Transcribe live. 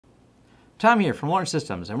Tom here from Lawrence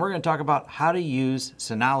Systems, and we're going to talk about how to use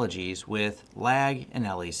Synologies with LAGG and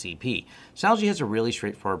LACP. Synology has a really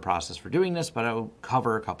straightforward process for doing this, but I'll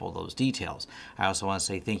cover a couple of those details. I also want to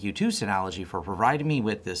say thank you to Synology for providing me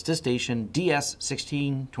with this DiskStation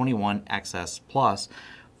DS1621XS Plus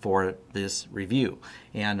for this review.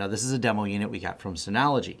 And this is a demo unit we got from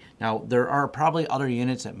Synology. Now, there are probably other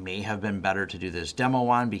units that may have been better to do this demo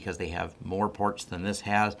on because they have more ports than this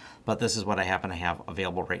has, but this is what I happen to have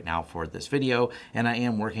available right now for this video, and I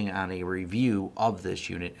am working on a review of this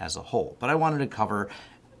unit as a whole. But I wanted to cover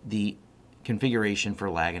the configuration for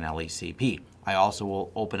LAGG and LACP. I also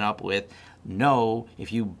will open up with, no,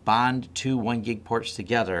 if you bond two 1 gig ports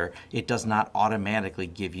together, it does not automatically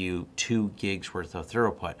give you 2 gigs worth of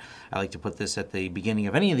throughput. I like to put this at the beginning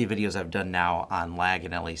of any of the videos I've done now on LAGG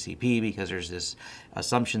and LACP because there's this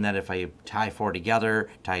assumption that if I tie 4 together,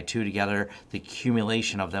 tie 2 together, the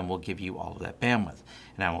accumulation of them will give you all of that bandwidth.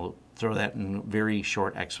 And I will throw that in a very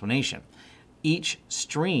short explanation. Each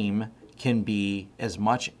stream can be as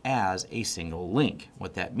much as a single link.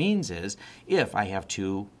 What that means is if I have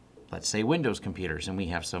two, let's say, Windows computers, and we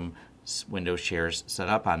have some Windows shares set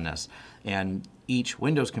up on this, and each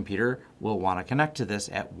Windows computer will want to connect to this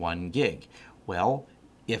at 1 gig. Well,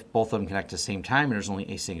 if both of them connect at the same time and there's only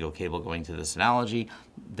a single cable going to the Synology,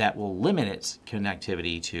 that will limit its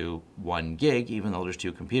connectivity to 1 gig, even though there's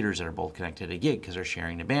two computers that are both connected a gig because they're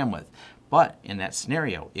sharing the bandwidth. But in that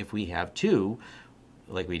scenario, if we have two,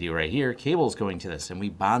 like we do right here, cables going to this, and we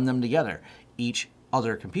bond them together, each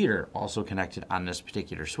other computer also connected on this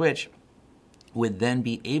particular switch would then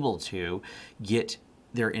be able to get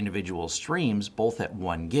their individual streams both at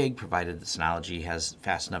 1 gig, provided the Synology has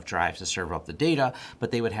fast enough drives to serve up the data,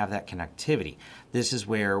 but they would have that connectivity. This is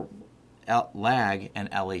where LAGG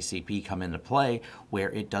and LACP come into play,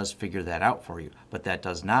 where it does figure that out for you. But that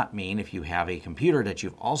does not mean if you have a computer that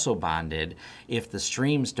you've also bonded, if the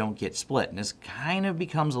streams don't get split. And this kind of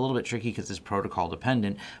becomes a little bit tricky because it's protocol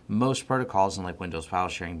dependent. Most protocols, and like Windows file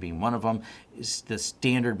sharing being one of them, is the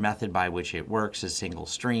standard method by which it works is single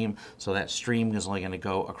stream. So that stream is only going to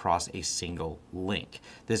go across a single link.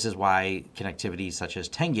 This is why connectivity such as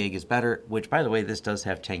 10 gig is better, which, by the way, this does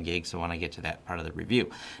have 10 gigs, so when I get to that part of the review.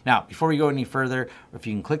 Now, before we go any further, if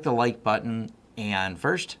you can click the like button, and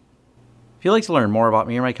first, if you'd like to learn more about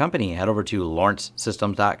me or my company, head over to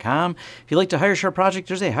lawrencesystems.com. If you'd like to hire for a project,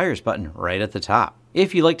 there's a Hires button right at the top.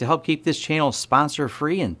 If you'd like to help keep this channel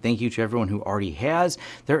sponsor-free, and thank you to everyone who already has,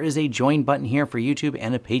 there is a Join button here for YouTube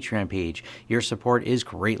and a Patreon page. Your support is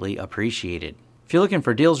greatly appreciated. If you're looking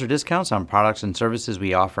for deals or discounts on products and services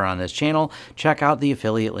we offer on this channel, check out the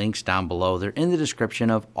affiliate links down below. They're in the description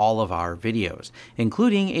of all of our videos,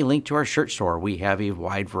 including a link to our shirt store. We have a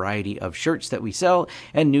wide variety of shirts that we sell,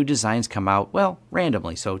 and new designs come out, well,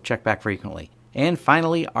 randomly, so check back frequently. And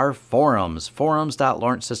finally, our forums.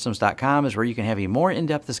 Forums.lawrencesystems.com is where you can have a more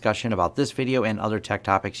in-depth discussion about this video and other tech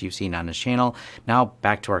topics you've seen on this channel. Now,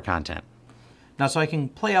 back to our content. Now, so I can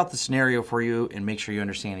play out the scenario for you and make sure you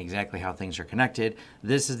understand exactly how things are connected.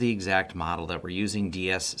 This is the exact model that we're using,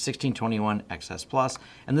 DS1621XS Plus,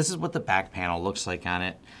 and this is what the back panel looks like on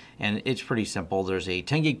it. And it's pretty simple. There's a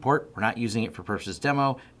 10 gig port. We're not using it for purposes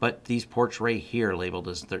demo, but these ports right here labeled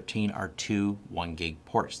as 13 are two 1 gig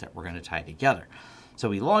ports that we're going to tie together. So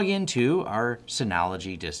we log into our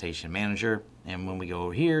Synology DiskStation Manager, and when we go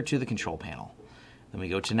over here to the control panel, then we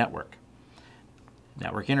go to Network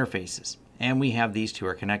Interfaces. And we have these two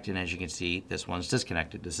are connected, and as you can see, this one's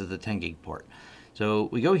disconnected. This is the 10 gig port. So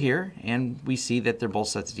we go here, and we see that they're both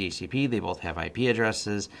set to DHCP. They both have IP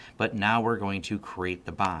addresses, but now we're going to create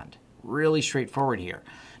the bond. Really straightforward here.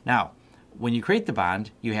 Now, when you create the bond,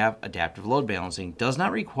 you have adaptive load balancing. Does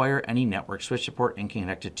not require any network switch support and can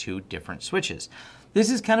connect to two different switches. This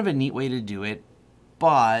is kind of a neat way to do it,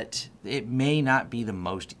 but it may not be the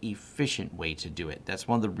most efficient way to do it. That's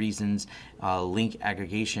one of the reasons link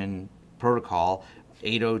aggregation protocol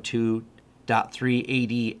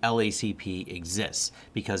 802.3AD LACP exists,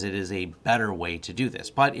 because it is a better way to do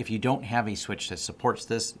this. But if you don't have a switch that supports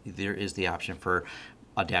this, there is the option for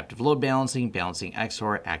adaptive load balancing, balancing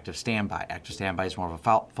XOR, active standby. Active standby is more of a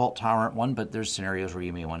fault tolerant one, but there's scenarios where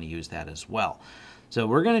you may want to use that as well. So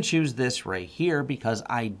we're going to choose this right here because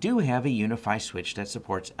I do have a UniFi switch that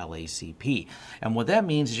supports LACP. And what that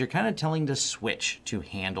means is you're kind of telling the switch to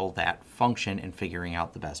handle that function and figuring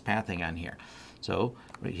out the best pathing on here. So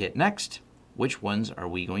we hit next. Which ones are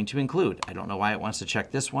we going to include? I don't know why it wants to check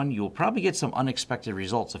this one. You'll probably get some unexpected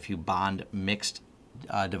results if you bond mixed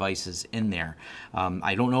devices in there.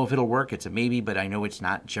 I don't know if it'll work. It's a maybe, but I know it's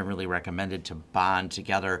not generally recommended to bond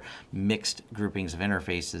together mixed groupings of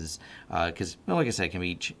interfaces because, well, like I said, it can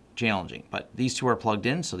be challenging. But these two are plugged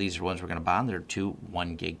in, so these are ones we're going to bond. They're two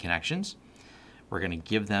 1 gig connections. We're going to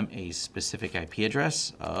give them a specific IP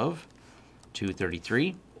address of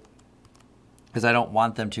 233 because I don't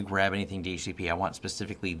want them to grab anything DHCP. I want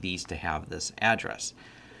specifically these to have this address.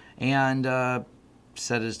 And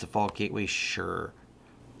set as default gateway, sure.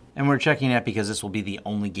 And we're checking that because this will be the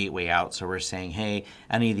only gateway out. So we're saying, hey,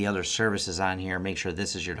 any of the other services on here, make sure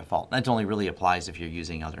this is your default. That only really applies if you're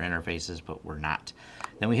using other interfaces, but we're not.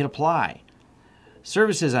 Then we hit apply.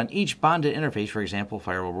 Services on each bonded interface, for example,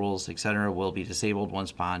 firewall rules, etc., will be disabled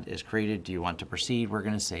once bond is created. Do you want to proceed? We're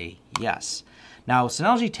going to say yes. Now,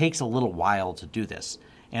 Synology takes a little while to do this.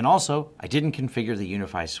 And also, I didn't configure the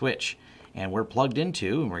UniFi switch. And we're plugged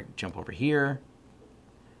into, and we're going to jump over here,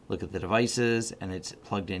 look at the devices, and it's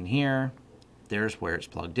plugged in here. There's where it's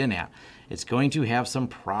plugged in at. It's going to have some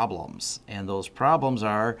problems. And those problems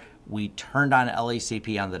are, we turned on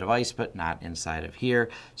LACP on the device, but not inside of here.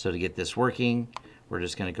 So to get this working, we're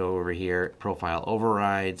just going to go over here, profile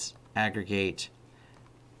overrides, aggregate.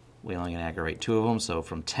 We only going to aggregate 2 of them, so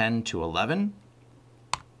from 10 to 11.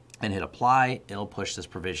 And hit apply, it'll push this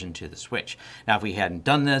provision to the switch. Now, if we hadn't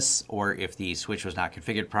done this, or if the switch was not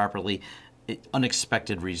configured properly,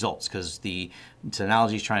 unexpected results, because the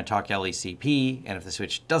Synology is trying to talk LACP, and if the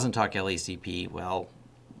switch doesn't talk LACP, well,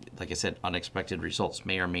 like I said, unexpected results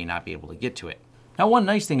may or may not be able to get to it. Now, one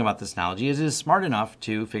nice thing about this Synology is it is smart enough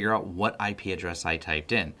to figure out what IP address I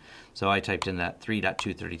typed in. So I typed in that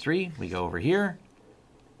 3.233. We go over here.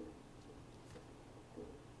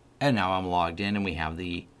 And now I'm logged in, and we have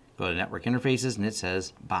the, go to network interfaces, and it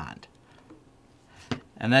says bond.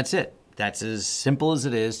 And that's it. That's as simple as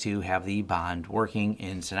it is to have the bond working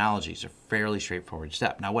in Synology. It's a fairly straightforward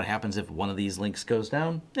step. Now, what happens if one of these links goes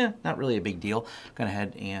down? Not really a big deal. I'm going to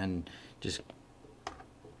head and just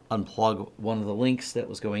unplug one of the links that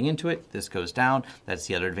was going into it. This goes down. That's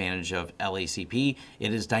the other advantage of LACP.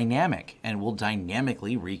 It is dynamic and will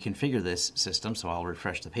dynamically reconfigure this system. So I'll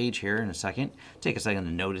refresh the page here in a second. Take a second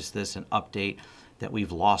to notice this and update that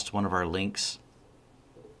we've lost one of our links.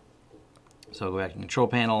 So I'll go back to control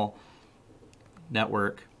panel,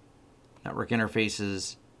 network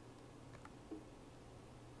interfaces,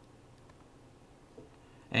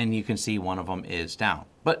 and you can see one of them is down,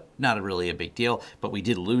 but not really a big deal. But we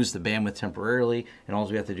did lose the bandwidth temporarily, and all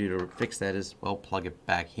we have to do to fix that is, well, plug it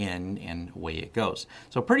back in, and away it goes.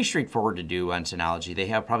 So pretty straightforward to do on Synology. They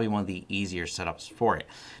have probably one of the easier setups for it.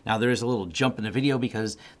 Now, there is a little jump in the video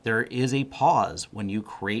because there is a pause when you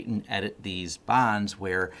create and edit these bonds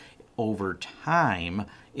where over time,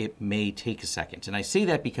 it may take a second. And I say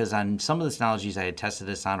that because on some of the Synologies I had tested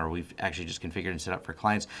this on, or we've actually just configured and set up for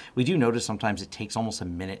clients, we do notice sometimes it takes almost a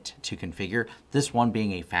minute to configure. This one,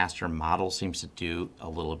 being a faster model, seems to do a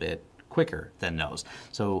little bit quicker than those.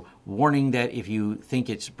 So warning that if you think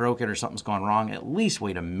it's broken or something's gone wrong, at least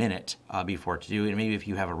wait a minute before to do it. And maybe if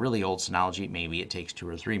you have a really old Synology, maybe it takes 2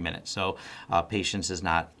 or 3 minutes. So patience is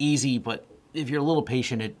not easy, but if you're a little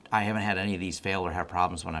patient, I haven't had any of these fail or have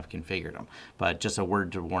problems when I've configured them. But just a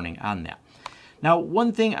word of warning on that. Now,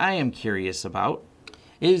 one thing I am curious about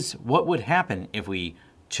is what would happen if we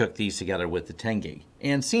took these together with the 10 gig.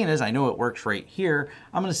 And seeing as I know it works right here,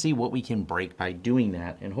 I'm going to see what we can break by doing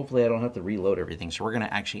that. And hopefully I don't have to reload everything. So we're going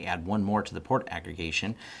to actually add one more to the port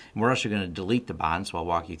aggregation. And we're also going to delete the bond. So I'll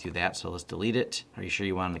walk you through that. So let's delete it. Are you sure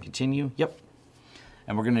you want to continue? Yep.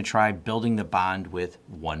 And we're going to try building the bond with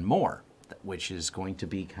one more, which is going to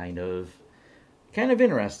be kind of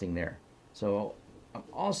interesting there. So I'm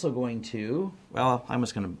also going to, well, I'm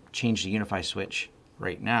just going to change the UniFi switch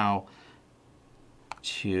right now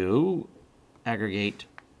to aggregate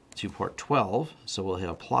to port 12. So we'll hit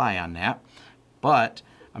apply on that. But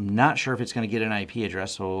I'm not sure if it's going to get an IP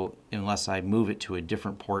address, so unless I move it to a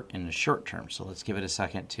different port in the short term. So let's give it a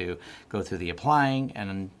second to go through the applying, and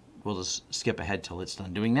then we'll just skip ahead till it's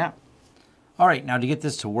done doing that. All right, now to get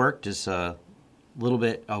this to work, just a little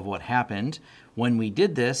bit of what happened. When we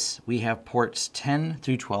did this, we have ports 10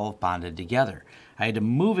 through 12 bonded together. I had to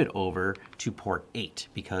move it over to port 8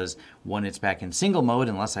 because when it's back in single mode,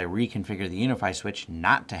 unless I reconfigure the UniFi switch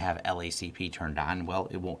not to have LACP turned on, well,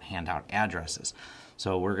 it won't hand out addresses.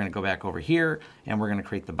 So we're going to go back over here and we're going to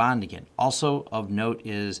create the bond again. Also of note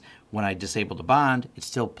is when I disabled the bond, it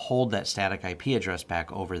still pulled that static IP address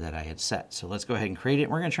back over that I had set. So let's go ahead and create it.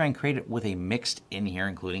 We're going to try and create it with a mixed in here,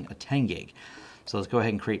 including a 10 gig. So let's go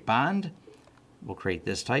ahead and create bond. We'll create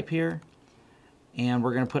this type here. And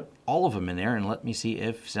we're going to put all of them in there, and let me see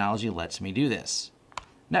if Synology lets me do this.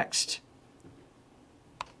 Next.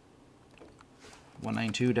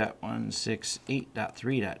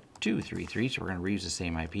 192.168.3.233, so we're going to reuse the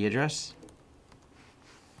same IP address.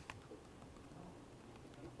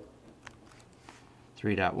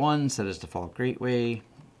 3.1, set as default gateway.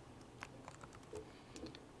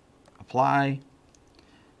 Apply.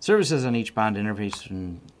 Services on each bond interface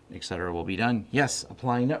and etc. will be done. Yes,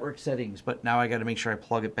 applying network settings, but now I got to make sure I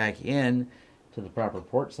plug it back in to the proper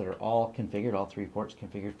ports that are all configured, all 3 ports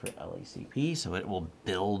configured for LACP, so it will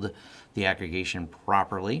build the aggregation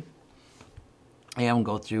properly. And we'll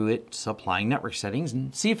go through it, so applying network settings,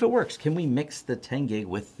 and see if it works. Can we mix the 10 gig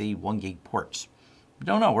with the 1 gig ports? I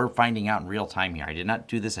don't know. We're finding out in real time here. I did not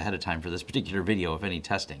do this ahead of time for this particular video of any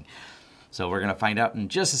testing. So we're going to find out in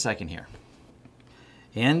just a second here.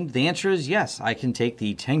 And the answer is yes, I can take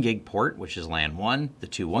the 10 gig port, which is LAN 1, the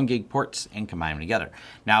 2 1 gig ports, and combine them together.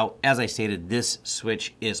 Now, as I stated, this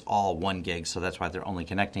switch is all 1 gig, so that's why they're only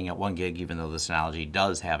connecting at 1 gig, even though the Synology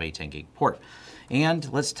does have a 10 gig port.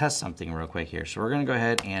 And let's test something real quick here. So we're going to go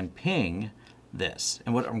ahead and ping this.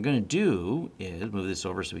 And what I'm going to do is move this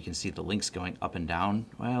over so we can see the links going up and down.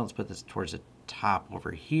 Well, let's put this towards the top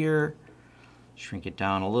over here. Shrink it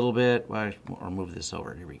down a little bit, or move this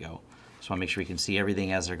over. Here we go. Just want to make sure we can see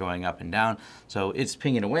everything as they're going up and down. So it's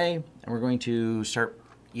pinging away, and we're going to start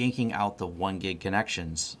yanking out the 1 gig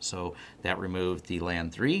connections. So that removed the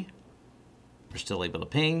LAN 3. We're still able to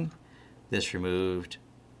ping. This removed,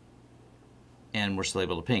 and we're still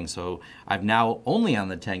able to ping. So I've now only on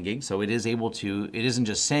the 10 gig, so it is able to, it isn't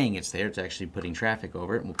just saying it's there, it's actually putting traffic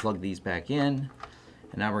over it. And we'll plug these back in,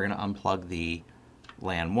 and now we're going to unplug the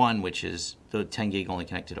LAN 1, which is the 10 gig only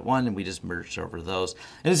connected at 1, and we just merged over those.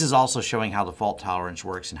 And this is also showing how the fault tolerance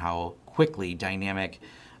works and how quickly the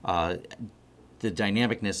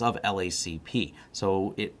dynamicness of LACP.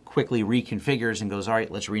 So it quickly reconfigures and goes, all right,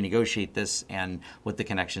 let's renegotiate this and with the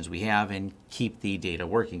connections we have and keep the data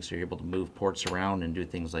working. So you're able to move ports around and do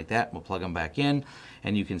things like that. We'll plug them back in,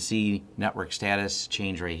 and you can see network status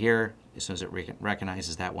change right here. As soon as it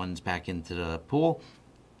recognizes that one's back into the pool,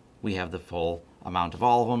 we have the full amount of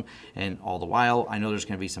all of them. And all the while, I know there's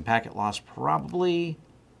going to be some packet loss, probably,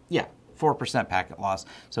 yeah, 4% packet loss.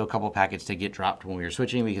 So a couple of packets to get dropped when we were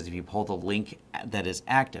switching, because if you pull the link that is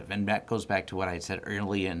active, and that goes back to what I said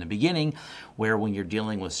earlier in the beginning, where when you're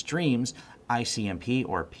dealing with streams, ICMP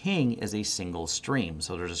or ping is a single stream.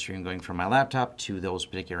 So there's a stream going from my laptop to those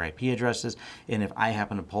particular IP addresses. And if I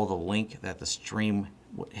happen to pull the link that the stream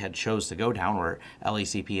had chose to go down, or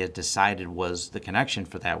LACP had decided was the connection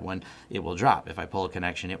for that one, it will drop. If I pull a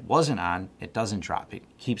connection it wasn't on, it doesn't drop. It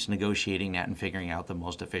keeps negotiating that and figuring out the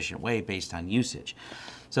most efficient way based on usage.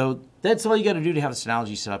 So that's all you got to do to have the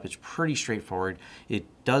Synology set up. It's pretty straightforward. It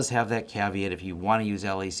does have that caveat if you want to use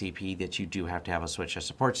LACP that you do have to have a switch that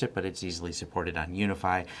supports it, but it's easily supported on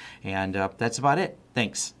UniFi. And that's about it.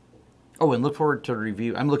 Thanks. Oh, and look forward to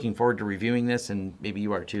review. I'm looking forward to reviewing this, and maybe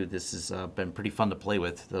you are too. This has been pretty fun to play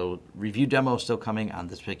with. The review demo is still coming on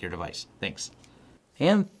this particular device. Thanks.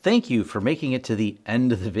 And thank you for making it to the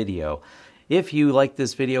end of the video. If you like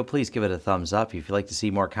this video, please give it a thumbs up. If you'd like to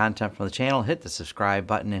see more content from the channel, hit the subscribe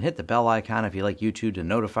button and hit the bell icon if you'd like YouTube to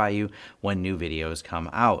notify you when new videos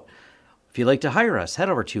come out. If you'd like to hire us, head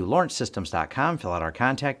over to lawrencesystems.com, fill out our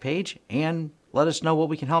contact page, and let us know what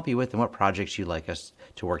we can help you with and what projects you'd like us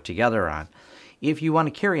to work together on. If you want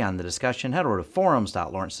to carry on the discussion, head over to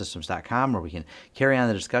forums.lawrencesystems.com, where we can carry on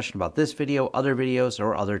the discussion about this video, other videos,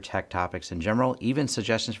 or other tech topics in general. Even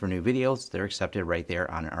suggestions for new videos, they're accepted right there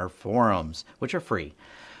on our forums, which are free.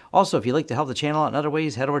 Also, if you'd like to help the channel out in other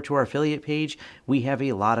ways, head over to our affiliate page. We have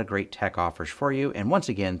a lot of great tech offers for you. And once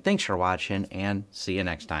again, thanks for watching, and see you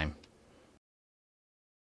next time.